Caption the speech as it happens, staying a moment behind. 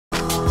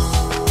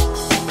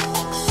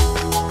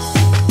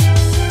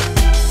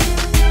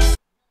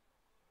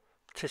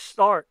To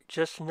start,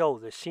 just know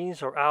the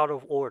scenes are out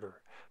of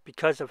order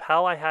because of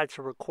how I had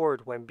to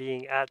record when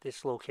being at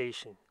this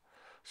location.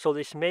 So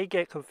this may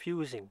get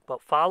confusing,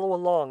 but follow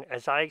along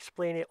as I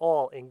explain it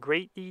all in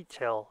great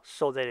detail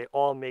so that it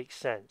all makes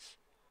sense.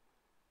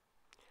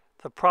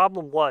 The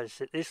problem was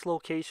that this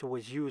location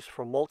was used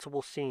for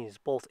multiple scenes,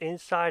 both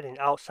inside and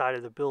outside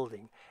of the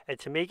building, and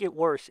to make it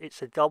worse,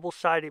 it's a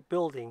double-sided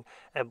building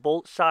and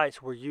both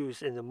sides were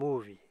used in the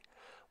movie,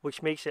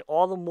 which makes it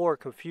all the more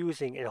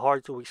confusing and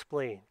hard to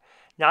explain.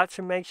 Not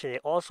to mention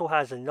it also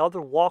has another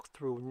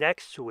walkthrough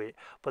next to it,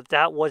 but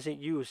that wasn't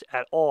used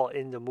at all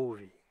in the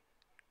movie.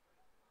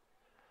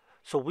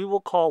 So we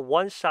will call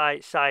one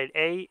side side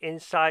A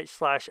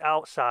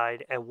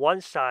inside/outside and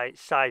one side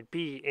side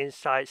B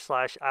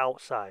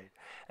inside/outside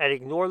and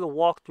ignore the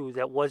walkthrough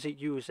that wasn't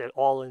used at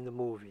all in the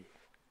movie.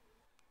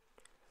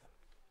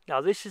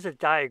 Now this is a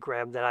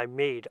diagram that I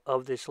made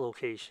of this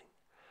location.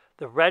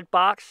 The red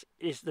box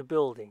is the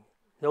building.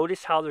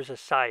 Notice how there's a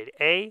side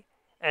A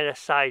and a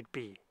side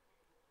B.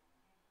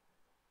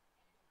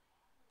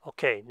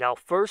 Okay, now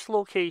first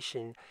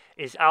location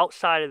is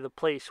outside of the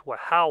place where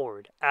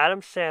Howard,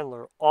 Adam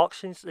Sandler,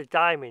 auctions the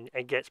diamond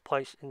and gets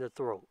punched in the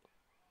throat.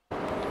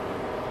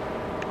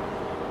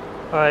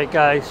 Alright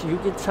guys, you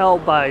can tell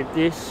by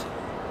this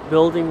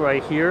building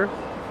right here,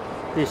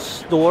 this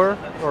store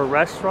or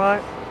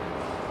restaurant,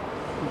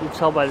 you can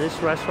tell by this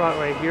restaurant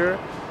right here,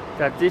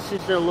 that this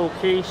is the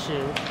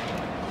location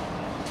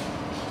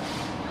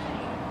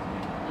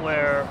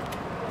where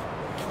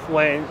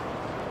when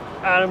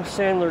Adam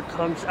Sandler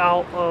comes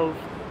out of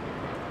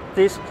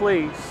this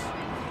place,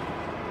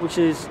 which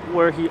is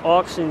where he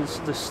auctions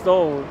the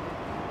stone,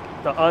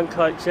 the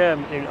uncut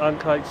gem in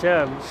Uncut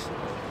Gems,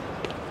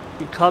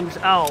 he comes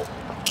out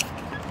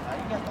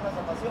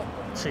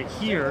to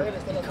here,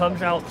 he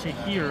comes out to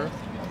here,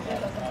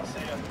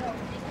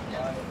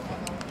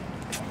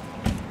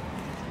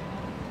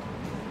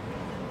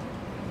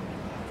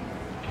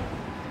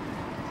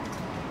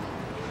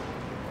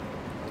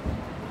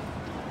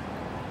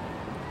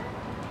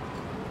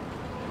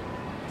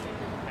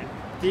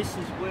 this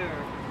is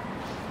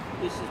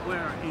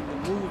where in the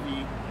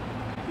movie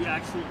he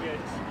actually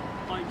gets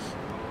punched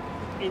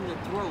in the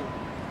throat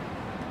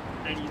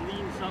and he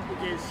leans up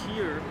against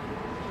here,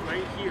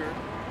 right here,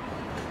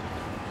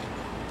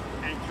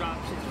 and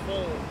drops his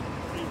phone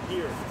in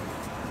here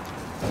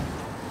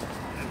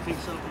and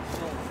picks up his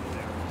phone from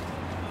there.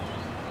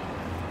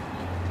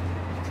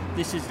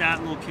 This is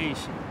that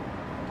location.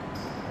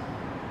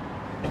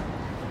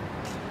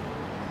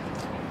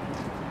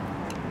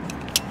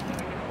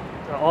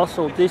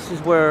 Also, this is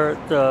where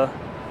the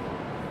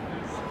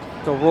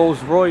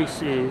Rolls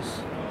Royce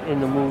is in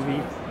the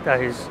movie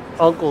that his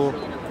uncle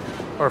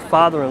or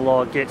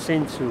father-in-law gets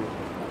into.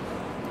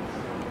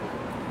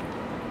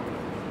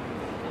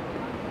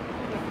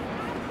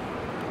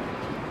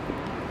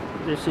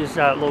 This is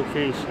that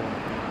location.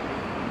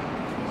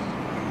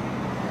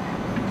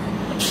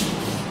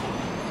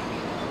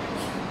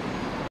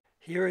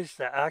 Here is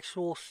the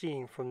actual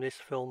scene from this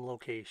film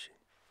location.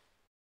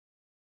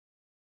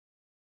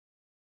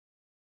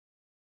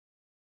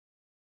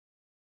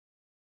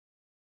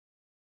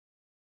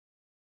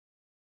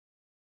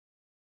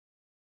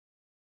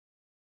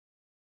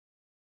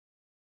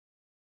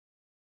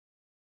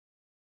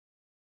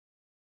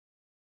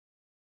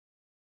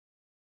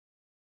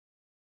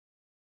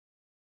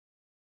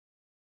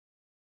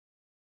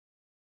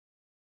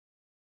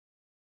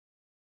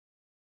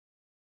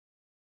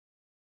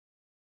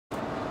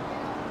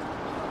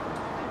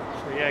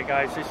 Yeah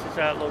guys, this is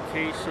that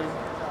location,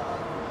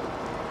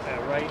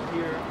 and right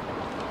here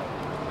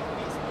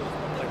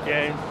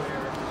again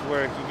is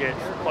where he gets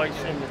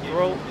punched in the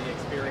throat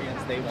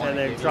and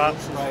then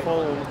drops his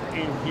phone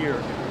in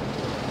here.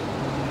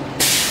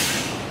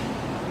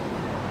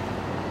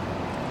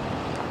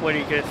 When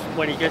he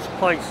gets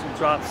punched, he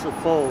drops the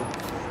phone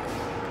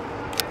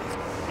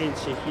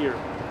into here.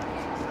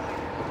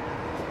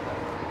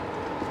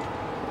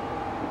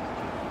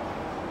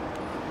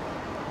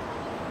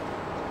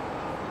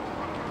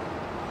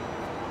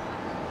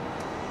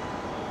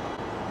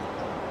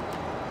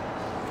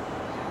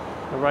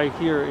 Right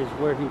here is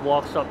where he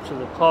walks up to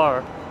the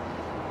car,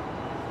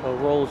 a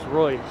Rolls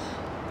Royce.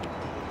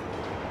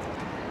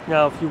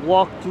 Now if you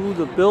walk through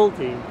the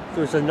building,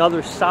 there's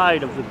another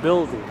side of the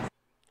building.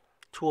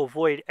 To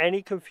avoid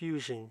any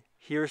confusion,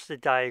 here's the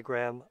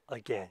diagram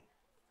again.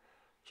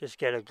 Just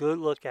get a good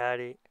look at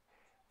it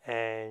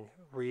and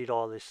read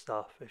all this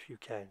stuff if you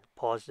can.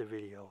 Pause the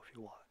video if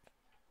you want.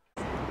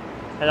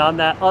 And on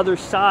that other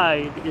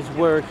side is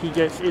where he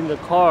gets in the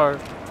car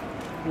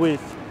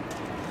with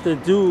the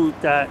dude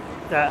that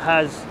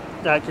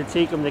can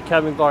take him to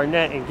Kevin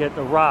Garnett and get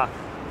the rock.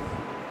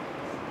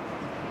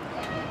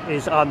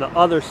 Is on the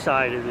other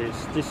side of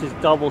this. This is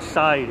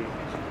double-sided.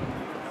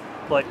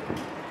 But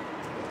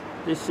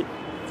this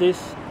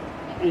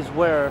is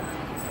where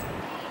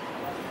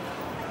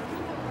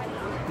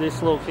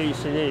this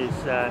location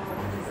is, that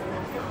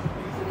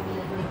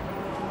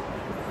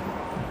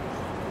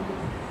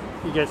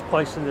he gets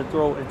punched in the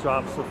throat and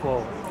drops the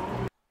phone.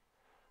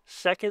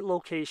 second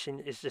location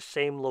is the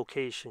same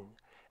location,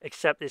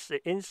 except it's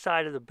the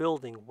inside of the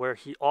building where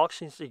he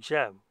auctions the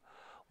gem,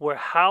 where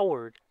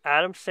Howard,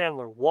 Adam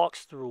Sandler,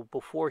 walks through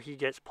before he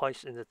gets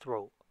punched in the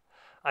throat.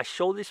 I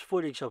show this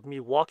footage of me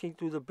walking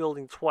through the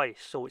building twice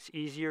so it's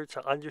easier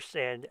to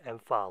understand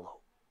and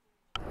follow.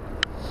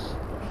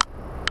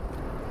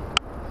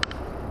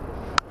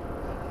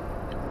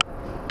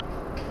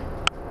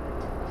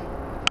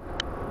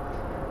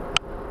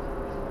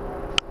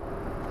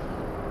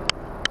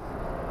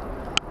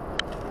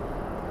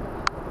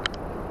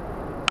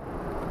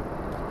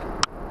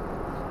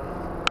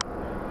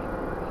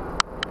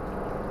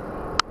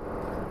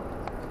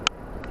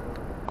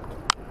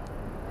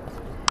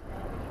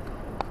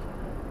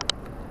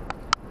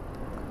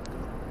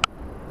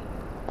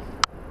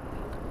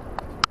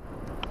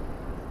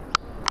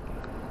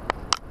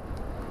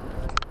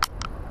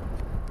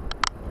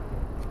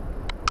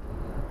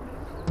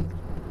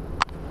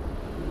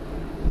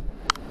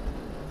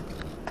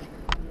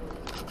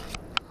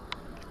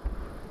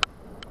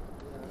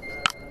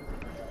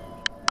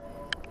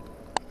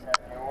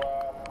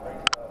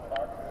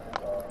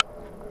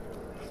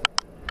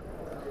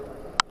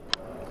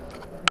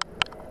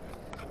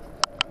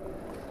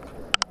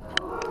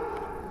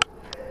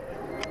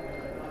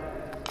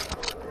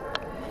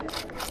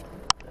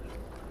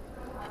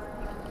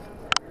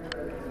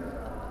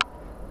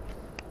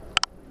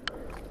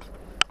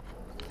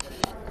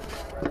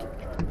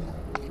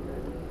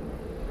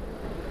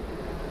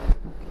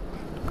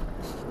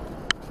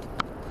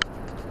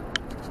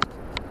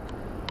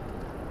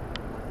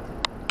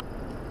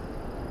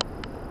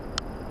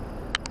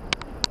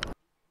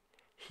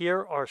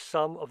 Here are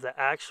some of the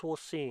actual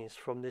scenes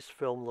from this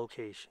film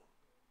location.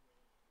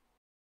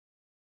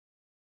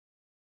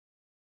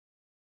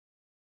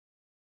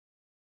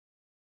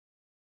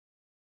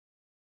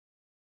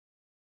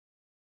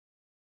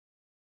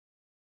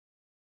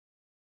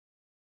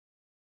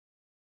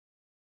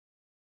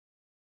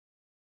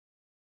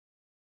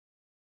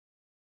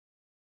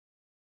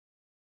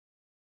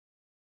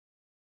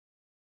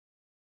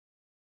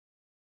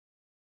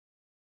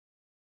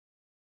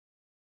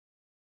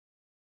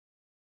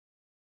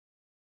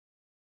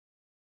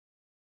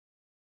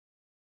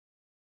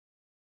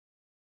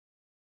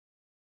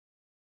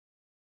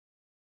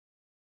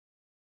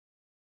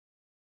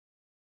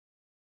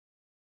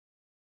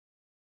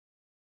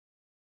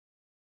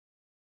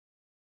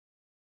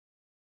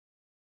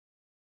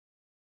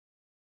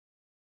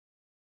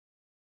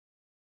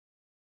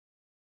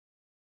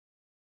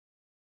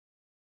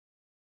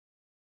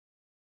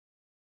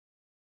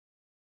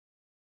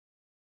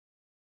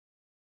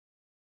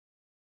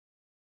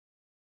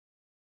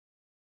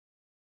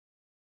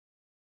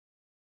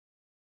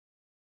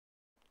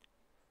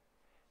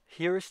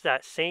 Here is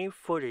that same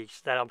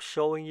footage that I'm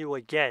showing you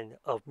again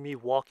of me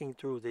walking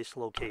through this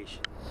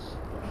location.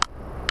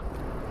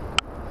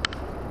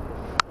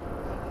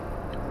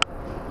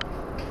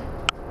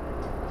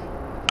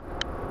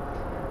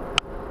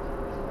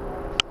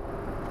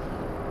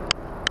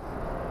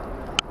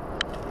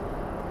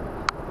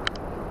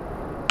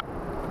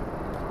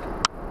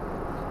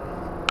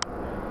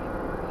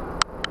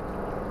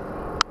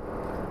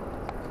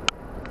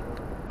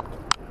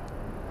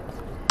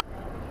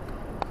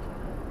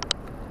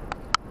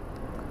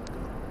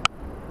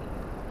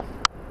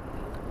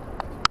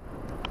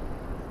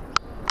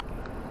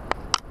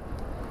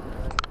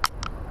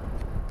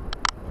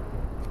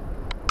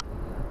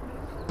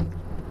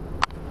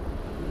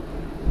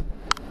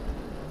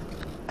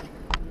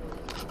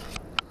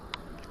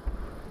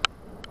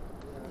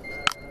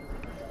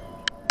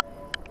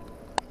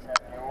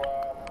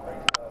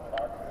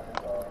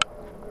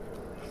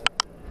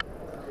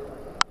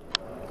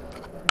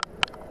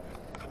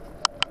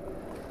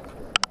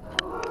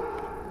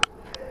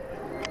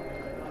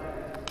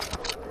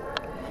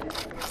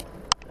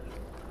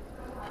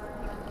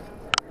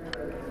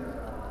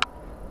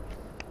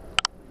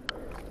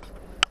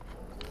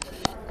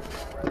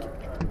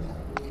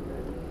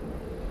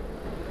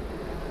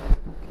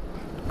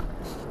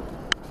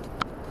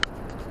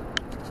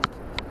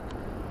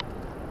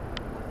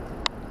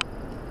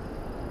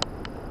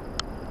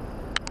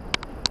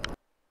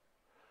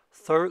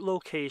 Third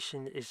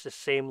location is the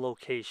same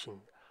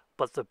location,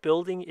 but the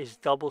building is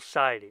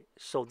double-sided,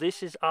 so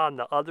this is on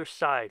the other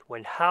side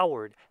when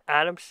Howard,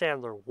 Adam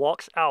Sandler,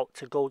 walks out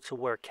to go to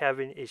where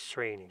Kevin is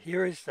training.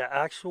 Here is the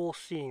actual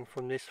scene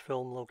from this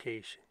film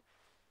location.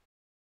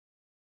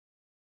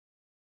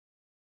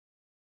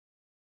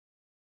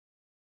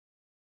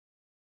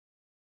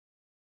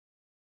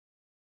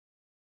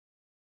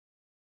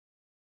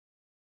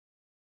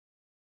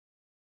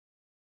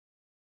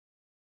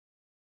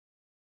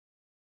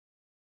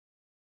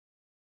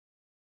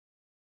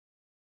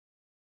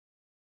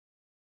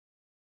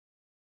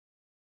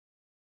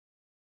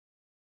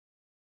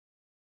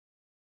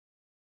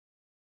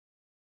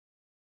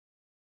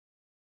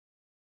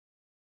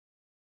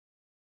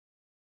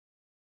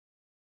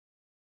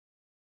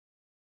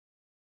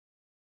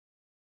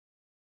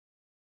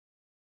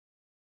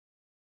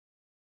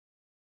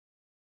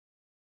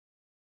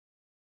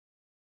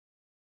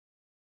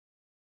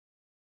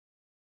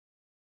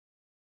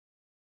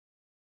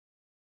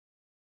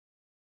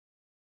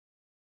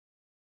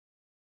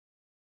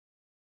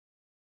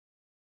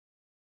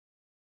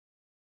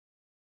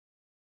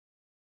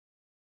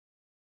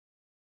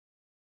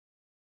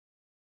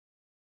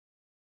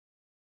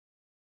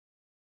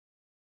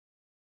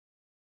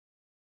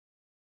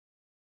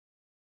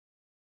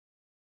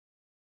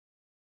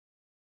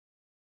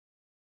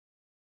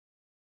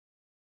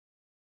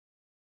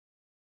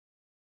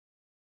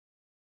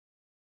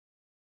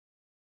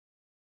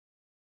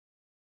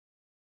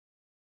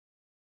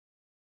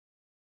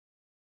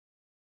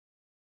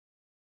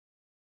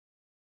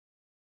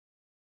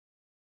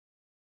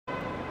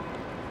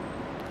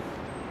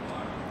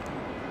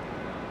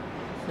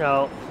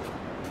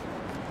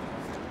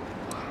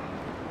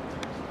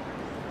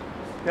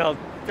 Now,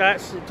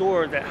 that's the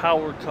door that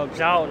Howard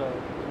comes out of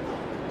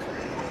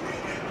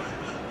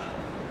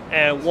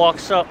and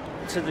walks up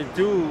to the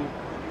dude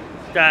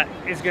that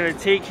is going to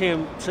take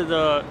him to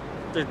the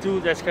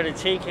dude that's going to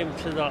take him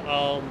to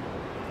the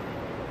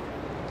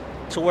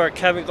to where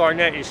Kevin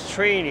Garnett is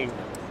training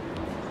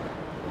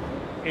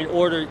in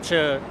order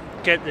to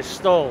get the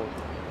stone,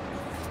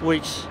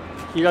 which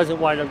he doesn't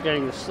wind up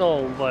getting the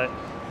stone, but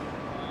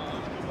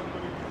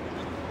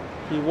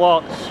he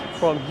walks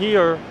from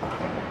here.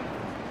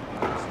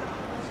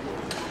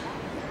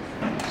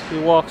 He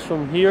walks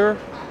from here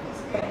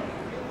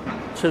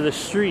to the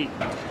street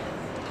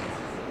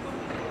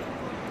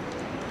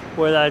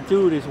where that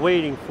dude is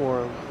waiting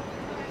for him.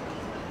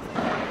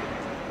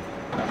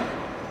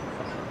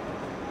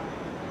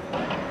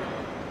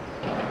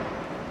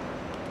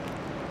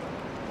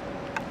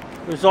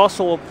 There's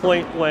also a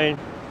point when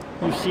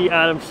you see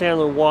Adam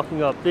Sandler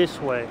walking up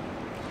this way.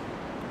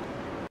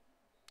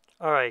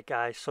 Alright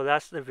guys, so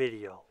that's the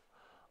video.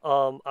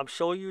 I'm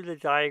showing you the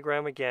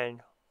diagram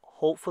again.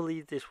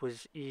 Hopefully this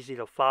was easy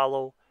to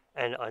follow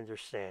and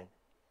understand.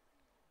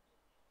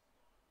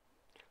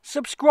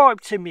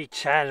 Subscribe to me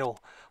channel.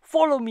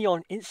 Follow me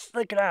on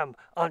Instagram,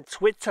 on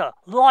Twitter.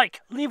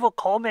 Like, leave a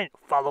comment.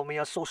 Follow me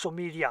on social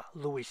media.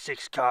 Louis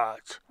 6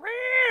 Cards.